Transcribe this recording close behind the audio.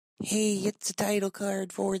Hey, it's a title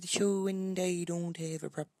card for the show and I don't have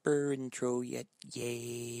a proper intro yet,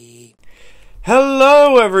 yay.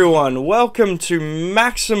 Hello everyone, welcome to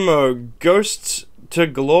Maximo Ghosts to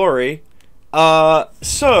Glory.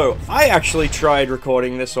 So, I actually tried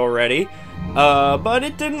recording this already, but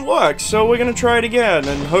it didn't work, so we're gonna try it again,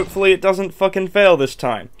 and hopefully it doesn't fucking fail this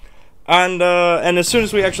time. And as soon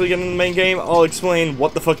as we actually get in the main game, I'll explain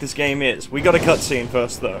what the fuck this game is. We got a cutscene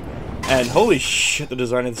first, though. And holy shit, the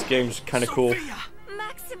design of this game is kinda cool.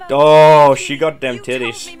 Maximo, Oh, she got damn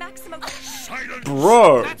titties. Silence.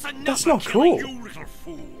 Bro, That's enough that's not of killing, cool. You little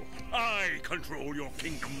fool. I control your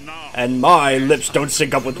kingdom now. And my lips don't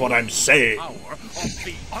sync up with what I'm saying. Power of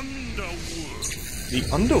the underworld. The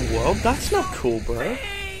underworld? That's not cool, bro.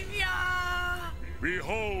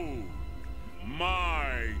 Behold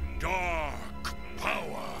my dark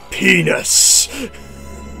power. Penis!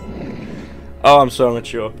 Oh, I'm so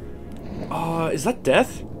mature. Is that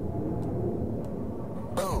death?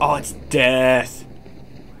 Oh, it's death.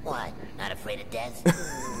 What? Not afraid of death?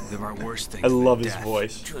 There are worse things I love than his death.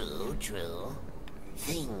 voice. True, true.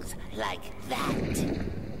 Things like that.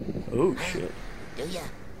 Oh, shit. Do ya?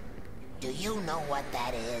 Do you know what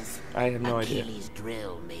that is? I have no idea. Achilles'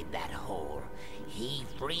 drill made that hole. He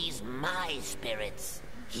frees my spirits.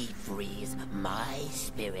 He frees my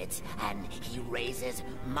spirits, and he raises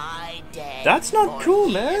my dead. That's not for cool,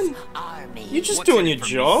 his man. Army. You're just What's doing in your it for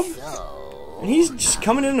me? job, So, and he's just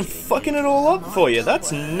coming in and fucking it all up for you.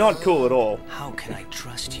 That's not cool at all. How can I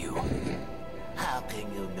trust you? how can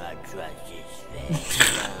you not trust this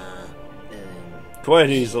thing? Quite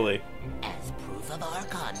easily. As proof of our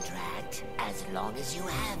contract, as long as you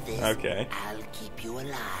have this, Okay. I'll keep you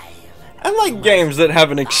alive. I like games that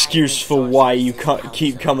have an excuse for why you can't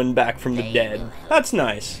keep coming back from the dead. That's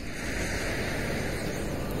nice.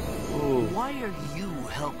 Ooh, Why are you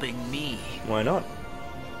helping me? why not?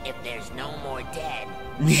 If there's no more dead,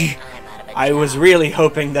 I'm out of a I was job. really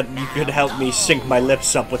hoping that you could help me sync my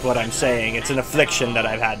lips up with what I'm saying. It's an affliction that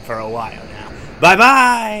I've had for a while now.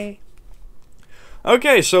 Bye-bye!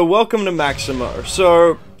 Okay, so welcome to Maximo.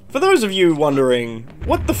 So, for those of you wondering,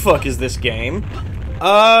 what the fuck is this game?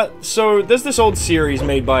 So there's this old series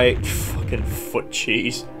made by... fucking foot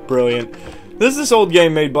cheese. Brilliant. There's this old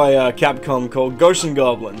game made by Capcom called Ghosts and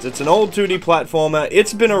Goblins. It's an old 2D platformer.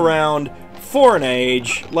 It's been around for an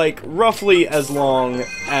age, like, roughly as long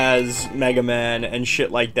as Mega Man and shit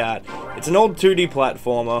like that. It's an old 2D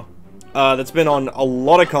platformer that's been on a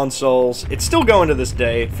lot of consoles. It's still going to this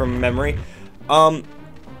day, from memory. And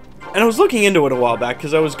I was looking into it a while back,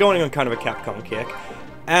 because I was going on kind of a Capcom kick.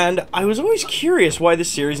 And I was always curious why this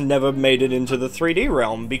series never made it into the 3D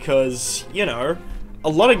realm, because, you know, a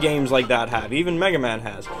lot of games like that have, even Mega Man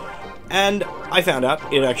has. And I found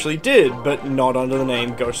out it actually did, but not under the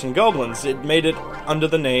name Ghosts and Goblins. It made it under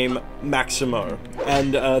the name Maximo.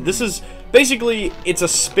 And this is, basically, it's a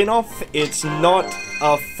spin-off. It's not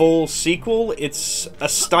a full sequel. It's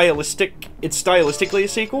stylistically a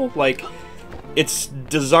sequel. Like, it's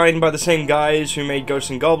designed by the same guys who made Ghosts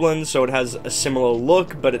and Goblins, so it has a similar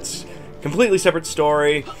look, but it's completely separate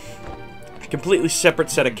story, completely separate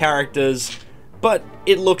set of characters, but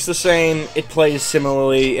it looks the same, it plays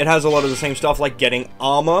similarly, it has a lot of the same stuff, like getting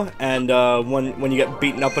armor, and when you get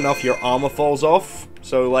beaten up enough, your armor falls off,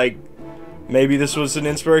 so, like, maybe this was an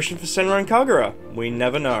inspiration for Senran and Kagura. We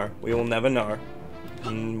never know. We will never know.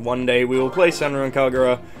 And one day we will play Senran and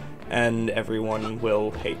Kagura, and everyone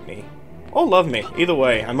will hate me. Or love me. Either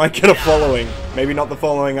way, I might get a following. Maybe not the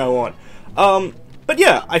following I want. But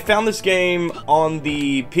yeah, I found this game on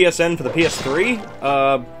the PSN for the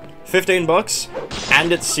PS3. 15 bucks.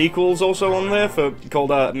 And its sequel's also on there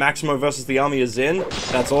called Maximo vs. the Army of Zin.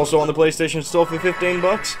 That's also on the PlayStation Store for 15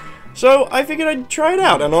 bucks. So I figured I'd try it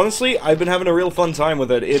out, and honestly, I've been having a real fun time with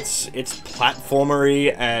it. It's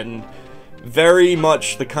platformery and very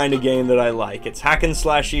much the kind of game that I like. It's hack and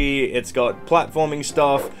slashy, it's got platforming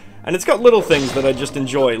stuff, and it's got little things that I just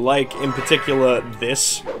enjoy, like, in particular,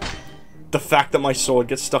 this. The fact that my sword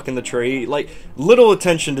gets stuck in the tree. Like, little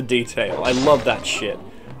attention to detail. I love that shit.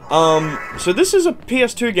 So this is a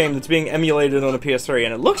PS2 game that's being emulated on a PS3,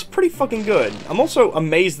 and it looks pretty fucking good. I'm also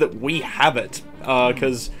amazed that we have it,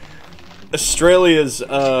 because Australia's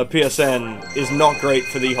PSN is not great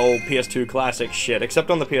for the whole PS2 classic shit,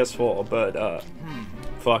 except on the PS4, but,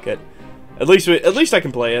 fuck it. At least I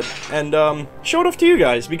can play it, and, show it off to you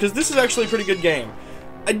guys, because this is actually a pretty good game.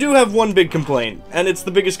 I do have one big complaint, and it's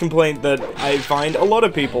the biggest complaint that I find a lot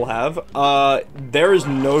of people have. There is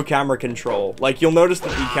no camera control. Like, you'll notice that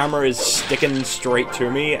the camera is sticking straight to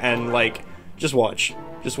me, and, like, just watch.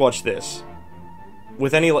 Just watch this.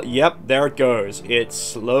 with any... Yep, there it goes. It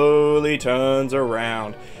slowly turns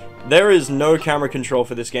around. There is no camera control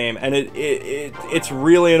for this game, and it's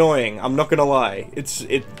really annoying. I'm not gonna lie.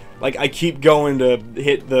 Like, I keep going to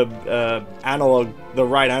hit the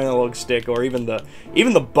right analog stick, or even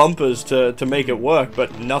the bumpers to make it work,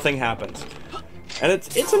 but nothing happens. And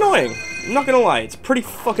it's annoying. I'm not gonna lie. It's pretty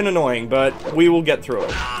fucking annoying, but we will get through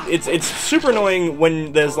it. It's super annoying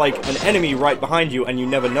when there's like an enemy right behind you and you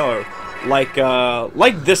never know. Like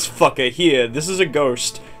this fucker here. This is a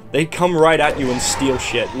ghost. They come right at you and steal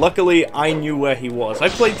shit. Luckily, I knew where he was. I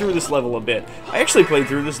played through this level a bit. I actually played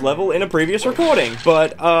through this level in a previous recording,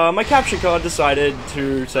 but my capture card decided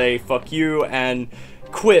to say fuck you and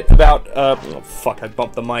quit about, oh fuck, I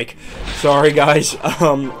bumped the mic. Sorry guys.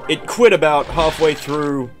 It quit about halfway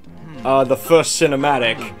through the first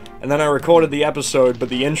cinematic, and then I recorded the episode, but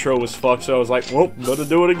the intro was fucked, so I was like, well, better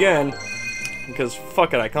do it again. Because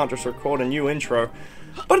fuck it, I can't just record a new intro.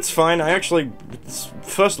 But it's fine. This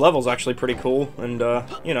first level's actually pretty cool, and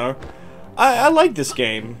you know, I like this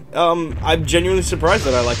game. I'm genuinely surprised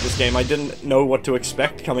that I like this game. I didn't know what to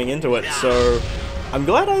expect coming into it, so I'm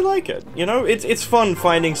glad I like it. You know, it's fun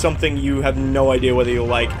finding something you have no idea whether you'll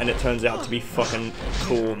like, and it turns out to be fucking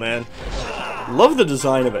cool, man. Love the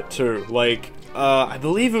design of it too. Like, I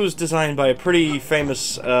believe it was designed by a pretty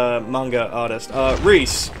famous manga artist,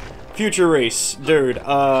 Reese. Future Reese, dude,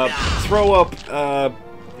 throw up,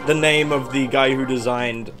 the name of the guy who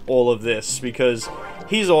designed all of this, because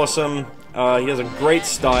he's awesome, he has a great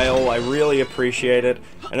style, I really appreciate it,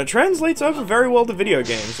 and it translates over very well to video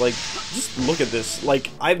games. Like, just look at this, like,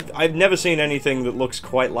 I've never seen anything that looks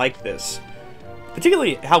quite like this.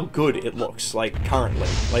 Particularly how good it looks, like, currently.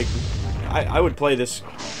 Like, I would play this,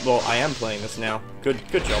 well, I am playing this now. Good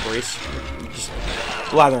job, Reese. Just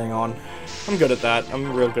blathering on. I'm good at that.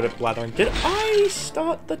 I'm real good at blathering. Did I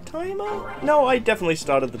start the timer? No, I definitely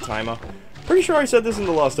started the timer. Pretty sure I said this in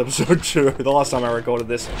the last episode too, the last time I recorded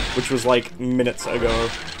this, which was like minutes ago.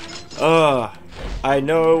 I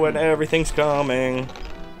know when everything's coming.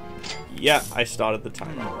 Yeah, I started the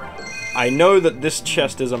timer. I know that this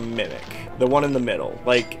chest is a mimic. The one in the middle.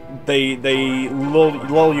 Like, they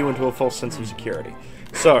lull you into a false sense of security.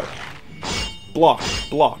 So, block,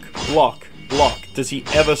 block, block. Block. Does he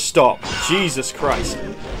ever stop? Jesus Christ.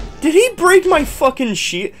 Did he break my fucking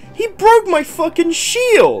shield? He broke my fucking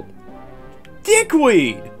shield!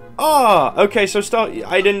 Dickweed! Ah, okay, so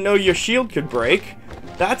I didn't know your shield could break.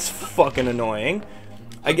 That's fucking annoying.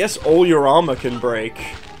 I guess all your armor can break.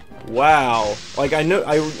 Wow. Like, I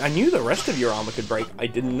knew the rest of your armor could break. I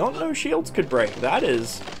did not know shields could break. That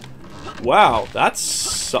is... Wow, that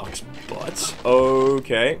sucks butts.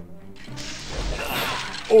 Okay.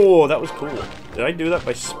 Oh, that was cool. Did I do that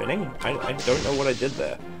by spinning? I don't know what I did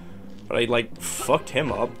there. But I, like, fucked him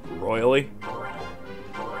up royally.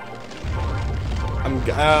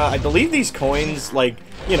 I believe these coins, like,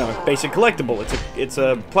 you know, basic collectible. It's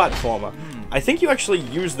a platformer. I think you actually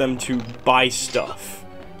use them to buy stuff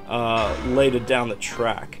later down the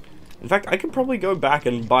track. In fact, I could probably go back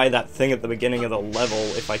and buy that thing at the beginning of the level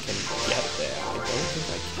if I can get there. I don't think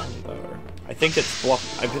I can, though. I think it's blocked.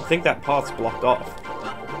 I think that path's blocked off.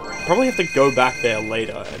 Probably have to go back there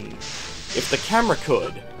later, and if the camera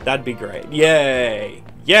could, that'd be great. Yay!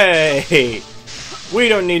 Yay! We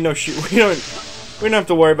don't need no we don't have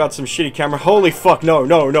to worry about some shitty camera. Holy fuck, no.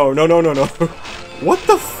 What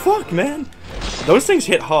the fuck, man? Those things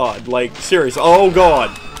hit hard, like, serious. Oh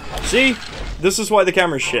god. See? This is why the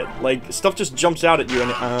camera's shit. Like, stuff just jumps out at you,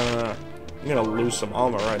 and I'm gonna lose some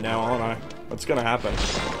armor right now, aren't I? What's gonna happen?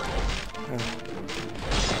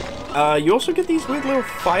 You also get these weird little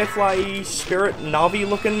Firefly Spirit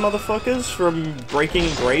Navi-looking motherfuckers from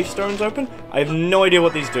breaking gravestones open. I have no idea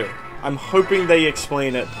what these do. I'm hoping they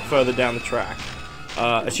explain it further down the track.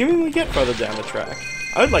 Assuming we get further down the track.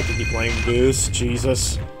 I would like to keep playing this,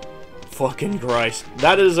 Jesus. Fucking Christ.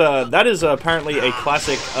 That is apparently a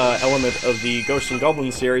classic element of the Ghosts and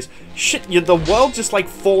Goblins series. Shit, the world just like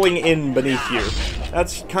falling in beneath you.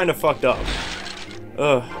 That's kind of fucked up.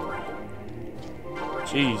 Ugh.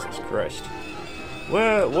 Jesus Christ.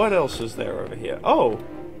 What else is there over here? Oh!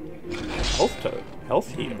 Health toad.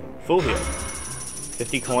 Health heal. Full heal.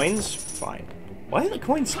 50 coins? Fine. Why are the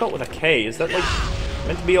coins spelt with a K? Is that like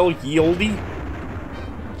meant to be all yieldy?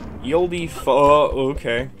 Yieldy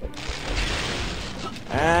okay.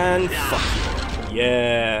 And fuck you.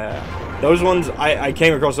 Yeah. Those ones, I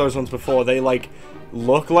came across those ones before. They like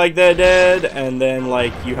look like they're dead, and then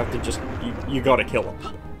like you have to just you gotta kill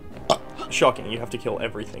them. Shocking, you have to kill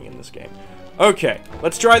everything in this game. Okay,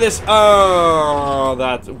 let's try this. Oh,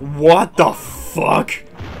 that's... What the fuck?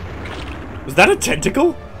 Was that a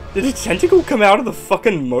tentacle? Did a tentacle come out of the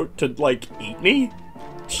fucking moat to, like, eat me?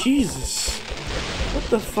 Jesus. What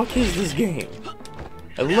the fuck is this game?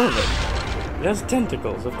 I love it. It has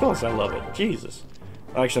tentacles. Of course I love it. Jesus.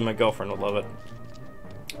 Actually, my girlfriend will love it.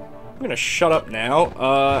 I'm gonna shut up now,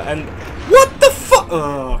 and... What the fuck?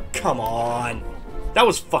 Oh, come on. That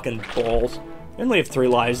was fucking balls. I only have 3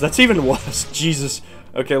 lives. That's even worse. Jesus.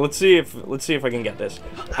 Okay, let's see if I can get this.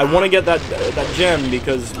 I want to get that gem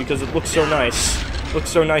because it looks so nice. It looks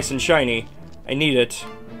so nice and shiny. I need it.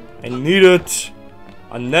 I need it.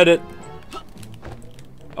 I need it.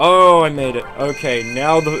 Oh, I made it. Okay,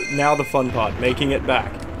 now the fun part, making it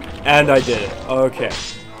back. And I did it. Okay.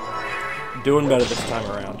 Doing better this time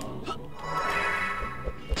around.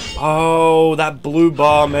 Oh, that blue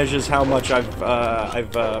bar measures how much I've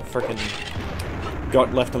frickin'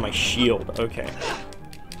 got left on my shield. Okay.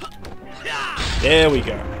 There we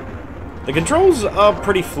go. The controls are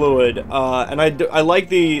pretty fluid, and I like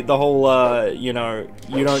the whole, you know,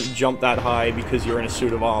 you don't jump that high because you're in a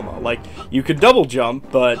suit of armor. Like, you could double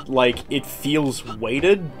jump, but, like, it feels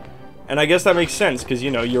weighted. And I guess that makes sense, because,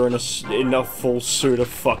 you know, you're in a full suit of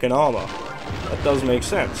fucking armor. That does make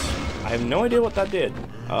sense. I have no idea what that did.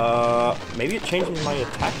 Maybe it changed my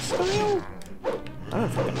attack style? I don't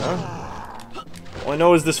fucking know. All I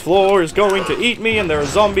know is this floor is going to eat me, and there are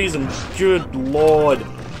zombies, and good lord.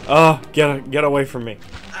 Get away from me.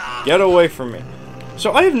 Get away from me.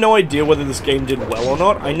 So I have no idea whether this game did well or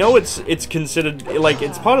not. I know it's considered, like,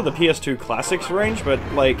 it's part of the PS2 Classics range, but,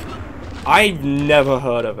 like, I've never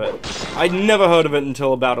heard of it. I'd never heard of it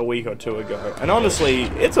until about a week or 2 ago. And honestly,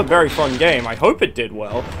 it's a very fun game. I hope it did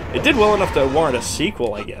well. It did well enough to warrant a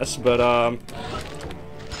sequel, I guess, but,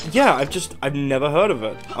 yeah, I've never heard of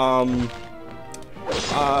it.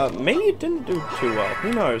 Maybe it didn't do too well.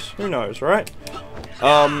 Who knows? Who knows, right?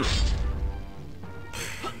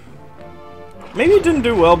 Maybe it didn't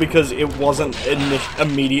do well because it wasn't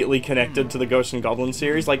immediately connected to the Ghosts and Goblins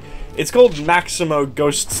series. Like, it's called Maximo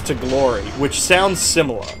Ghosts to Glory, which sounds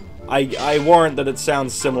similar. I warrant that it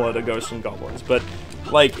sounds similar to Ghosts and Goblins, but,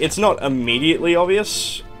 like, it's not immediately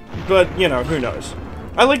obvious. But, you know, who knows.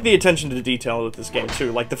 I like the attention to detail with this game,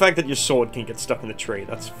 too. Like, the fact that your sword can get stuck in the tree.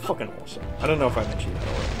 That's fucking awesome. I don't know if I mentioned that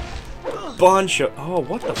already. Bunch of... Oh,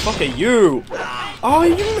 what the fuck are you? Oh,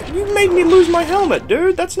 you made me lose my helmet,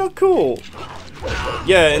 dude. That's not cool.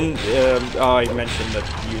 Yeah, and I mentioned that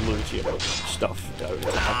you lose your stuff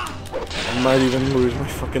over time. I might even lose my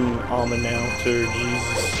fucking armor now, too.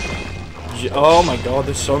 Jesus. Oh my god,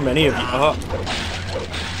 there's so many of you.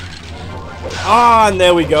 And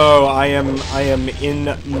there we go. I am in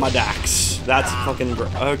my dax. That's fucking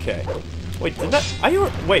great. Okay. Wait, did that...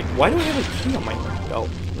 Wait, why do I have a key on my belt?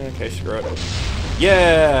 Okay, screw it.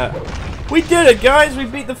 Yeah! We did it, guys! We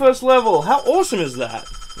beat the first level! How awesome is that?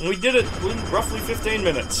 And we did it in roughly 15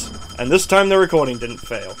 minutes. And this time the recording didn't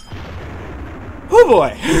fail. Oh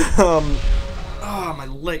boy! My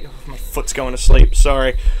leg... My foot's going to sleep,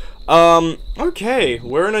 sorry. Okay,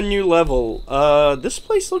 we're in a new level. This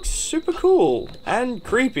place looks super cool. And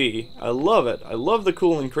creepy. I love it. I love the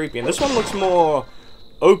cool and creepy. And this one looks more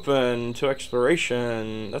open to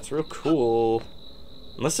exploration. That's real cool.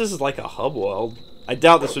 Unless this is like a hub world. I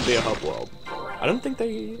doubt this would be a hub world. I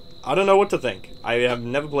don't know what to think. I have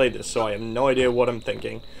never played this, so I have no idea what I'm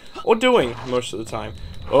thinking. Or doing, most of the time.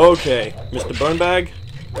 Okay, Mr. Bonebag.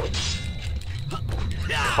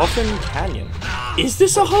 Coffin Canyon. Is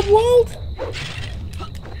this a hub world?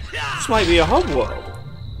 This might be a hub world.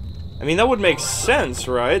 I mean, that would make sense,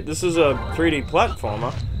 right? This is a 3D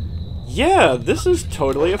platformer. Yeah, this is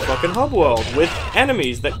totally a fucking hub world with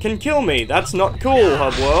enemies that can kill me. That's not cool,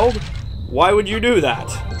 hub world. Why would you do that?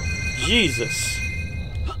 Jesus.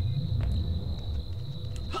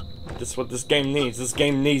 This is what this game needs. This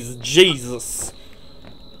game needs Jesus.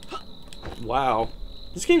 Wow.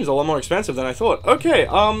 This game is a lot more expensive than I thought. Okay,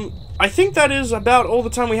 I think that is about all the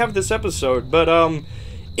time we have this episode, but,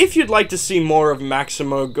 if you'd like to see more of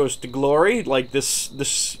Maximo Goes to Glory, like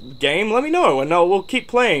this game, let me know, and we'll keep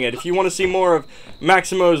playing it. If you want to see more of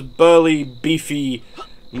Maximo's burly, beefy,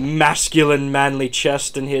 masculine, manly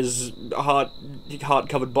chest and his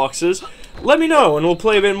heart-covered boxes, let me know, and we'll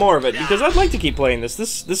play a bit more of it, because I'd like to keep playing this.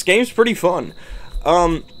 This game's pretty fun.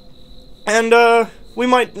 We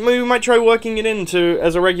might try working it into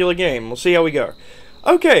as a regular game. We'll see how we go.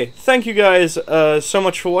 Okay, thank you guys so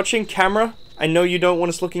much for watching. Camera, I know you don't want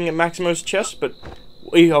us looking at Maximo's chest, but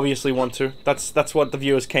we obviously want to. That's what the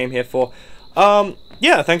viewers came here for.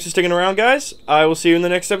 Yeah, thanks for sticking around, guys. I will see you in the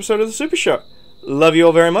next episode of The Super Show. Love you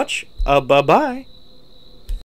all very much. Bye-bye.